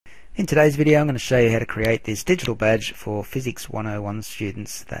In today's video I'm going to show you how to create this digital badge for Physics 101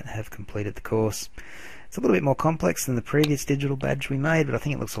 students that have completed the course. It's a little bit more complex than the previous digital badge we made, but I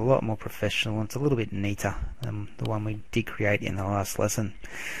think it looks a lot more professional and it's a little bit neater than the one we did create in the last lesson.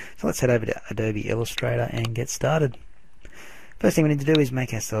 So let's head over to Adobe Illustrator and get started. First thing we need to do is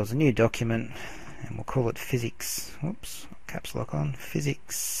make ourselves a new document, and we'll call it Physics, caps lock on,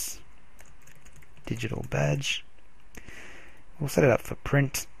 Physics Digital Badge. We'll set it up for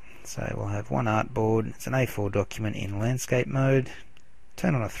print. So we'll have one artboard. It's an A4 document in landscape mode.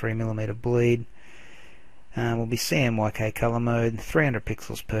 Turn on a 3mm bleed. We'll be CMYK color mode, 300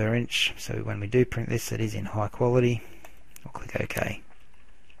 pixels per inch. So when we do print this, it is in high quality. We'll click OK.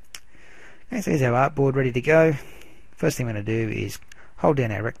 Okay, so here's our artboard ready to go. First thing we're going to do is hold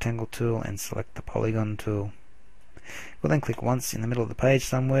down our rectangle tool and select the polygon tool. We'll then click once in the middle of the page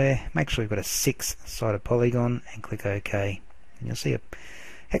somewhere. Make sure you've got a 6-sided polygon and click OK. And you'll see a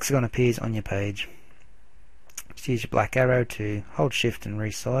hexagon appears on your page. Just use your black arrow to hold shift and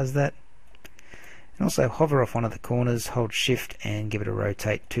resize that. And also hover off one of the corners, hold shift and give it a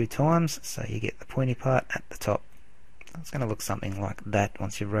rotate 2 times so you get the pointy part at the top. It's going to look something like that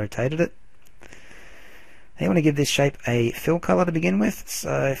once you've rotated it. Now you want to give this shape a fill color to begin with.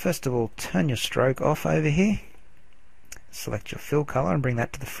 So first of all, turn your stroke off over here. Select your fill color and bring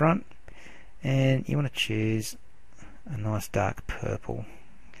that to the front. And you want to choose a nice dark purple.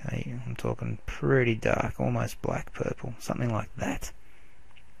 Okay, I'm talking pretty dark, almost black purple, something like that.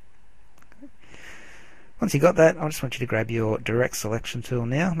 Once you got that, I just want you to grab your direct selection tool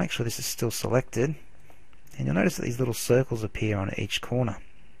now. Make sure this is still selected, and you'll notice that these little circles appear on each corner.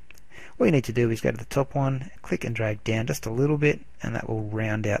 What you need to do is go to the top one, click and drag down just a little bit, and that will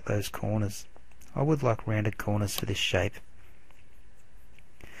round out those corners. I would like rounded corners for this shape.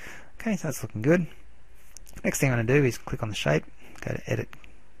 Okay, so that's looking good. Next thing I'm going to do is click on the shape, go to Edit,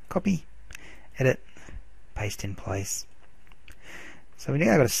 Copy, Edit, Paste in Place. So we've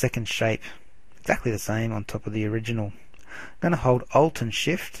now got a second shape, exactly the same on top of the original. I'm going to hold Alt and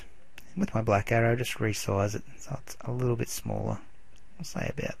Shift, and with my black arrow just resize it so it's a little bit smaller. I'll say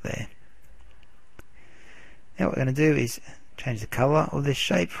about there. Now what we're going to do is change the colour of this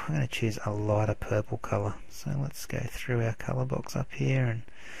shape. We're going to choose a lighter purple colour. So let's go through our colour box up here, and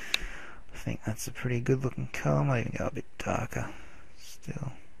I think that's a pretty good looking colour. I might even go a bit darker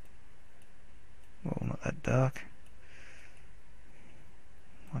still. Well, not that dark.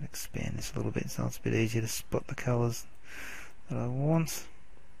 Might expand this a little bit so it's a bit easier to spot the colours that I want.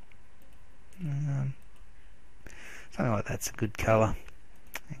 Something like that's a good colour.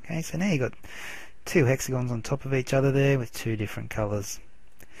 Okay, so now you've got 2 hexagons on top of each other there with 2 different colours.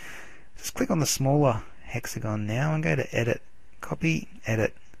 Just click on the smaller hexagon now and go to Edit, Copy,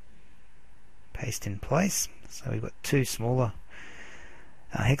 Edit, Paste in Place. So we've got 2 smaller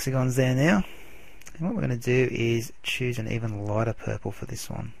hexagons there now. And what we're going to do is choose an even lighter purple for this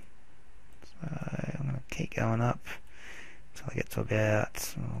one. So I'm going to keep going up until I get to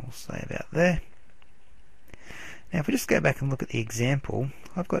about, we'll say about there. Now if we just go back and look at the example,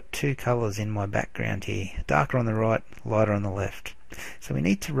 I've got 2 colours in my background here, darker on the right, lighter on the left. So we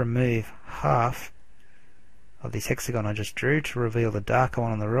need to remove half of this hexagon I just drew to reveal the darker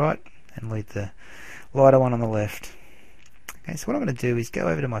one on the right and leave the lighter one on the left. Okay, so what I'm going to do is go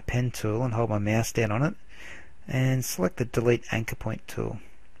over to my pen tool and hold my mouse down on it and select the Delete Anchor Point tool.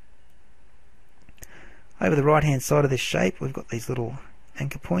 Over the right hand side of this shape we've got these little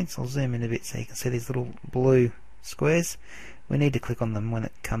anchor points. I'll zoom in a bit so you can see these little blue squares. We need to click on them when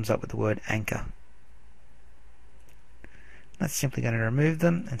it comes up with the word anchor. That's simply going to remove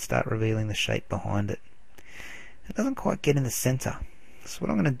them and start revealing the shape behind it. It doesn't quite get in the center, so what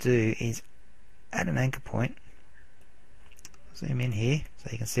I'm going to do is add an anchor point. Zoom in here so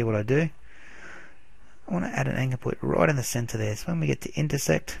you can see what I do. I want to add an anchor point right in the center there, so when we get to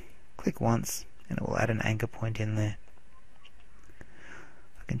intersect, click once and it will add an anchor point in there.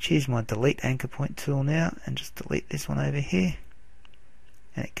 I can choose my Delete Anchor Point tool now and just delete this one over here,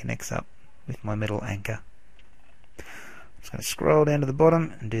 and it connects up with my middle anchor. I'm just going to scroll down to the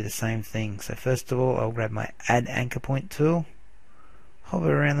bottom and do the same thing. So first of all I'll grab my Add Anchor Point tool,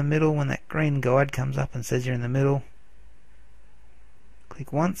 hover around the middle. When that green guide comes up and says you're in the middle,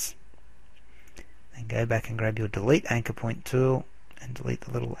 click once, then go back and grab your Delete Anchor Point tool and delete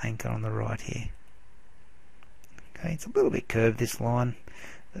the little anchor on the right here. Okay, it's a little bit curved, this line,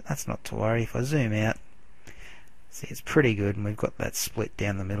 but that's not to worry. If I zoom out, see it's pretty good, and we've got that split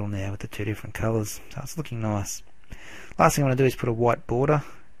down the middle now with the 2 different colours, so it's looking nice. Last thing I want to do is put a white border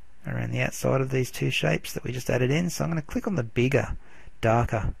around the outside of these 2 shapes that we just added in, so I'm going to click on the bigger,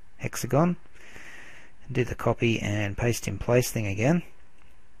 darker hexagon and do the copy and paste in place thing again.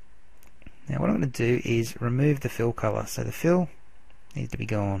 Now what I'm going to do is remove the fill color. So the fill needs to be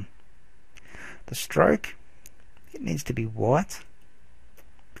gone. The stroke, it needs to be white,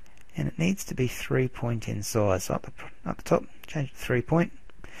 and it needs to be 3-point in size. So up the top, change it to 3-point.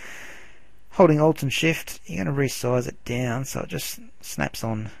 Holding Alt and Shift, you're going to resize it down so it just snaps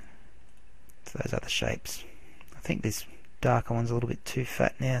on to those other shapes. I think this darker one's a little bit too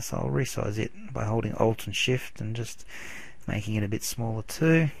fat now, so I'll resize it by holding Alt and Shift and just making it a bit smaller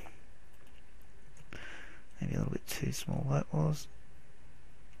too. Maybe a little bit too small that was.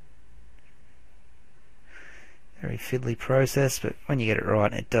 Very fiddly process, but when you get it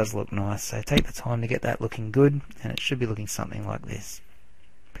right, it does look nice. So take the time to get that looking good, and it should be looking something like this.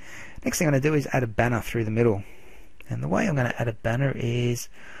 Next thing I'm going to do is add a banner through the middle. And the way I'm going to add a banner is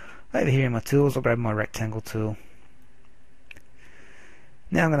over here in my tools, I'll grab my rectangle tool.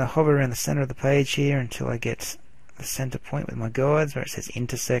 Now I'm going to hover around the center of the page here until I get the center point with my guides where it says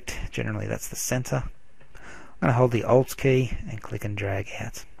intersect. Generally that's the center. I'm going to hold the Alt key and click and drag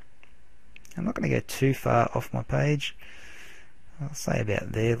out. I'm not going to go too far off my page. I'll say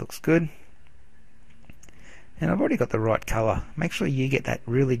about there, looks good. And I've already got the right color. Make sure you get that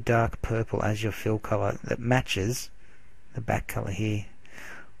really dark purple as your fill color that matches the back color here.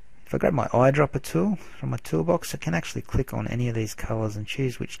 If I grab my eyedropper tool from my toolbox, I can actually click on any of these colors and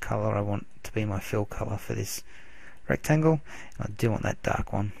choose which color I want to be my fill color for this rectangle. And I do want that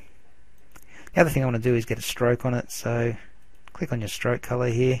dark one. The other thing I want to do is get a stroke on it, so click on your stroke color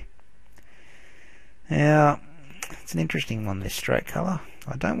here. Now, it's an interesting one, this stroke color.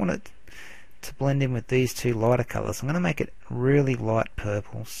 I don't want it to blend in with these two lighter colors. I'm going to make it really light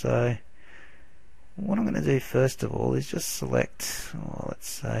purple. So what I'm going to do first of all is just select, let's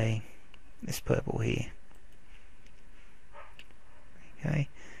say this purple here. Okay,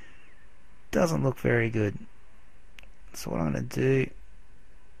 doesn't look very good. So what I'm going to do,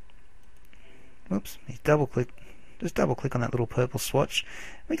 whoops, is just double click on that little purple swatch.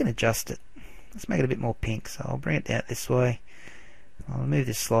 We can adjust it. Let's make it a bit more pink. So I'll bring it down this way. I'll move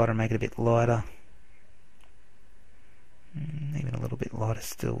this slider and make it a bit lighter. Even a little bit lighter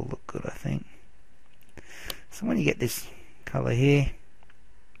still will look good, I think. So when you get this color here,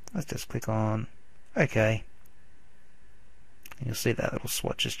 let's just click on OK. And you'll see that little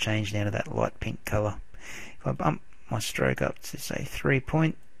swatch has changed now to that light pink color. If I bump my stroke up to say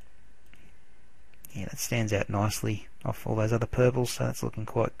 3-point, yeah, that stands out nicely off all those other purples, so that's looking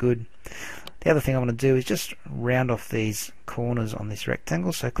quite good. The other thing I want to do is just round off these corners on this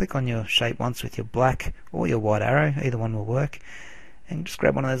rectangle. So click on your shape once with your black or your white arrow, either one will work, and just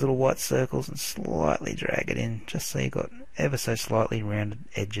grab one of those little white circles and slightly drag it in, just so you've got ever so slightly rounded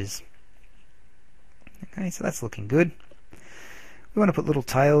edges. Okay, so that's looking good. We want to put little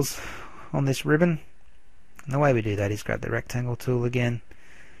tails on this ribbon, and the way we do that is grab the rectangle tool again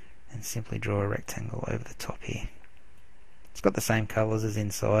and simply draw a rectangle over the top here. It's got the same colours as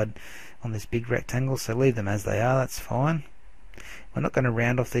inside on this big rectangle, so leave them as they are, that's fine. We're not going to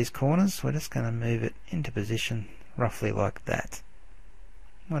round off these corners, we're just going to move it into position roughly like that.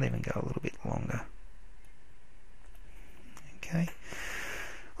 Might even go a little bit longer. Okay,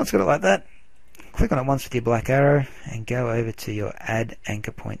 once you've got it like that, click on it once with your black arrow and go over to your Add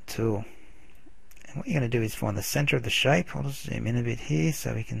Anchor Point tool. And what you're going to do is find the center of the shape. I'll just zoom in a bit here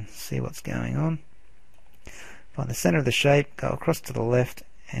so we can see what's going on. Find the center of the shape, go across to the left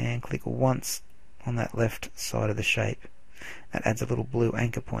and click once on that left side of the shape. That adds a little blue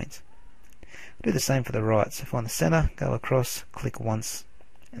anchor point. Do the same for the right. So find the center, go across, click once,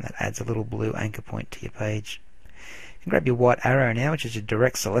 and that adds a little blue anchor point to your page. You can grab your white arrow now, which is your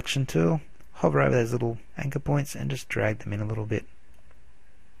direct selection tool, hover over those little anchor points and just drag them in a little bit.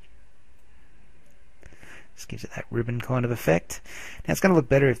 Just gives it that ribbon kind of effect. Now it's going to look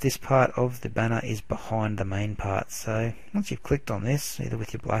better if this part of the banner is behind the main part. So once you've clicked on this, either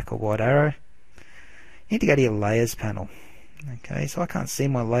with your black or white arrow, you need to go to your layers panel. Okay, so I can't see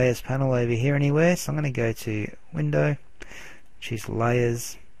my layers panel over here anywhere, so I'm going to go to Window, choose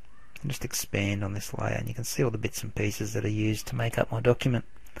Layers, and just expand on this layer, and you can see all the bits and pieces that are used to make up my document.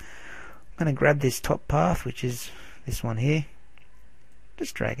 I'm going to grab this top path, which is this one here,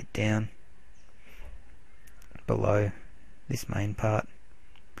 just drag it down below this main part.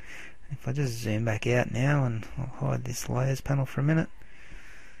 If I just zoom back out now and I'll hide this layers panel for a minute,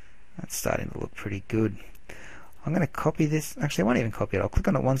 that's starting to look pretty good. I'm going to copy this, actually I won't even copy it, I'll click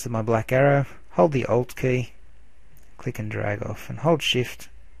on it once with my black arrow, hold the Alt key, click and drag off, and hold Shift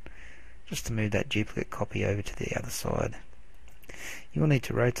just to move that duplicate copy over to the other side. You will need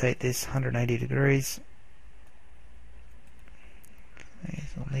to rotate this 180 degrees.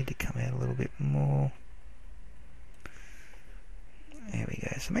 It'll need to come out a little bit more. There we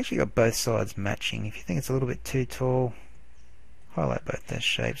go. So make sure you got both sides matching. If you think it's a little bit too tall, highlight both those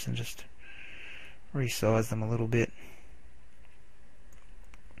shapes and just resize them a little bit.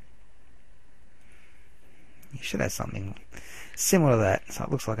 You should have something similar to that, so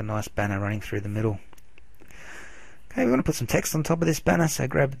it looks like a nice banner running through the middle. Okay, we want to put some text on top of this banner, so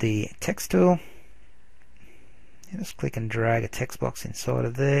grab the text tool. You just click and drag a text box inside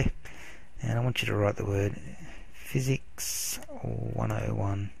of there, and I want you to write the word Physics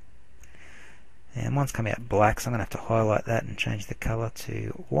 101. And mine's coming out black, so I'm going to have to highlight that and change the color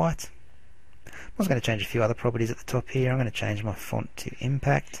to white. I'm also going to change a few other properties at the top here. I'm going to change my font to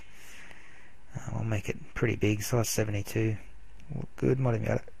Impact. I'll make it pretty big, size 72. Look good. Might even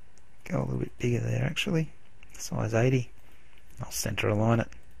be able to go a little bit bigger there actually. Size 80. I'll center align it.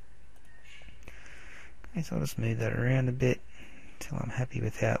 Okay, so I'll just move that around a bit until I'm happy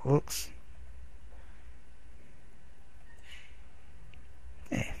with how it looks.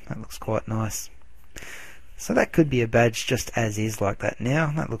 Yeah, that looks quite nice. So that could be a badge just as is like that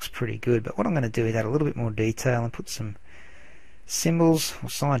now. That looks pretty good, but what I'm going to do is add a little bit more detail and put some symbols or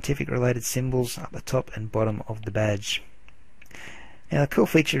scientific related symbols up the top and bottom of the badge. Now the cool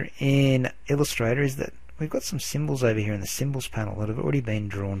feature in Illustrator is that we've got some symbols over here in the symbols panel that have already been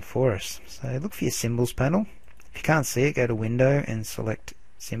drawn for us. So look for your symbols panel. If you can't see it, go to Window and select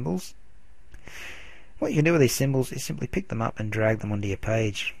Symbols. What you can do with these symbols is simply pick them up and drag them onto your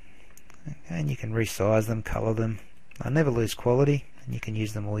page. Okay, and you can resize them, color them. They'll never lose quality, and you can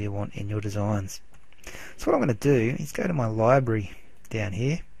use them all you want in your designs. So what I'm going to do is go to my library down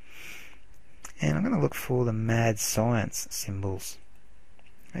here, and I'm going to look for the mad science symbols.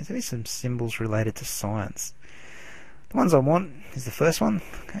 Okay, so there's some symbols related to science. The ones I want is the first one.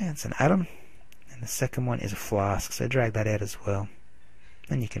 Okay, it's an atom, and the second one is a flask. So drag that out as well.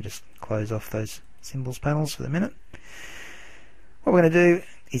 Then you can just close off those symbols panels for the minute. What we're going to do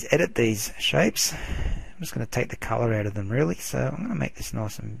is edit these shapes. I'm just going to take the color out of them really. So I'm going to make this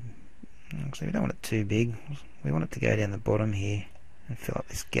nice and actually we don't want it too big. We want it to go down the bottom here and fill up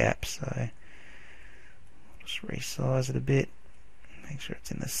this gap. So just resize it a bit. Make sure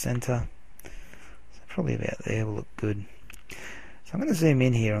it's in the center. So probably about there will look good. So I'm going to zoom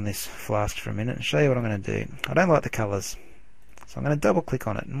in here on this flask for a minute and show you what I'm going to do. I don't like the colors, so I'm going to double click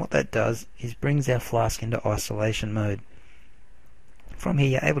on it, and what that does is brings our flask into isolation mode. From here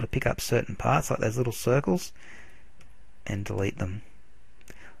you're able to pick up certain parts like those little circles and delete them.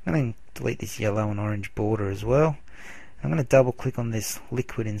 I'm going to delete this yellow and orange border as well. I'm going to double click on this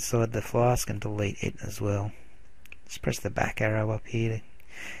liquid inside the flask and delete it as well. Just press the back arrow up here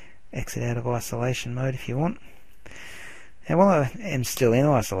to exit out of isolation mode if you want. Now while I am still in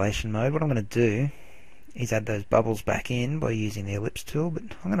isolation mode, what I'm going to do is add those bubbles back in by using the ellipse tool, but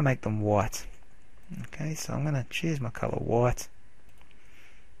I'm going to make them white. Okay, so I'm going to choose my color white.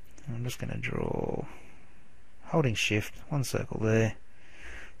 I'm just going to draw, holding shift, one circle there,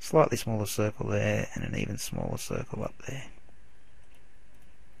 slightly smaller circle there, and an even smaller circle up there.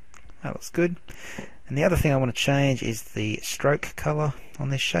 That looks good. And the other thing I want to change is the stroke color on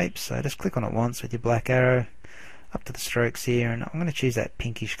this shape. So just click on it once with your black arrow up to the strokes here, and I'm going to choose that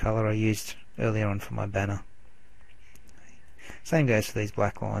pinkish color I used earlier on for my banner. Same goes for these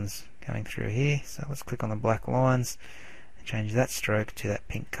black lines going through here. So let's click on the black lines and change that stroke to that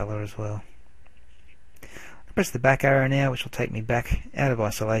pink color as well. I'll press the back arrow now, which will take me back out of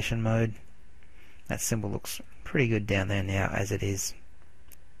isolation mode. That symbol looks pretty good down there now as it is.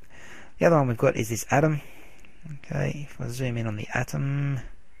 The other one we've got is this atom. Okay, if I zoom in on the atom, a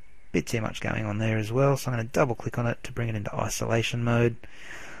bit too much going on there as well, so I'm going to double click on it to bring it into isolation mode.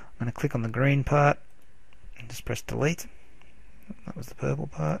 I'm going to click on the green part and just press delete. That was the purple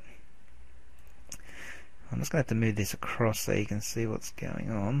part. I'm just going to have to move this across so you can see what's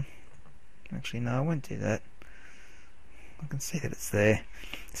going on. Actually no, I won't do that. I can see that it's there.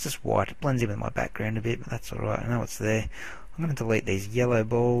 It's just white. It blends in with my background a bit, but that's alright. I know it's there. I'm going to delete these yellow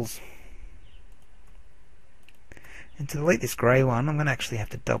balls. And to delete this grey one, I'm going to actually have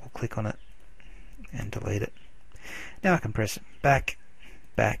to double click on it and delete it. Now I can press back,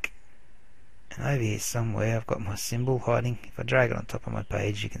 back, and over here somewhere I've got my symbol hiding. If I drag it on top of my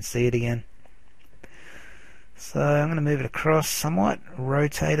page, you can see it again. So I'm going to move it across. I might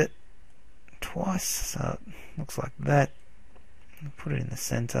rotate it twice, so it looks like that. Put it in the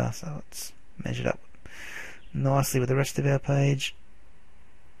center so it's measured up nicely with the rest of our page.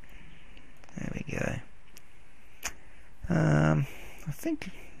 There we go. I think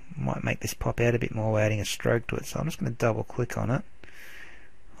I might make this pop out a bit more by adding a stroke to it, so I'm just going to double click on it.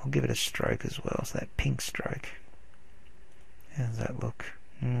 I'll give it a stroke as well, so that pink stroke. How does that look?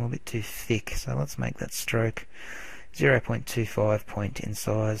 A little bit too thick, so let's make that stroke 0.25 point in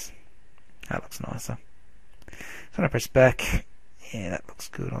size. That looks nicer. So when I press back, yeah, that looks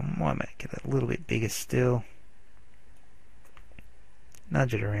good. I might make it a little bit bigger still.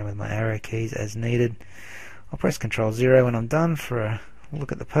 Nudge it around with my arrow keys as needed. I'll press Ctrl 0 when I'm done for a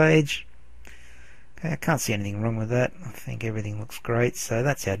look at the page. Okay, I can't see anything wrong with that. I think everything looks great. So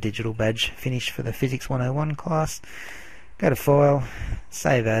that's our digital badge finished for the Physics 101 class. Go to File,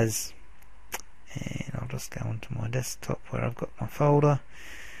 Save As, and I'll just go onto my desktop where I've got my folder.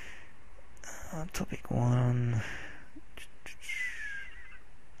 Topic 1.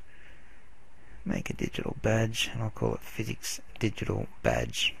 Make a digital badge, and I'll call it Physics Digital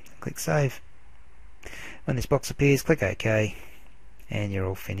Badge. Click Save. When this box appears, click OK, and you're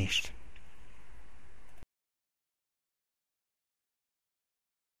all finished.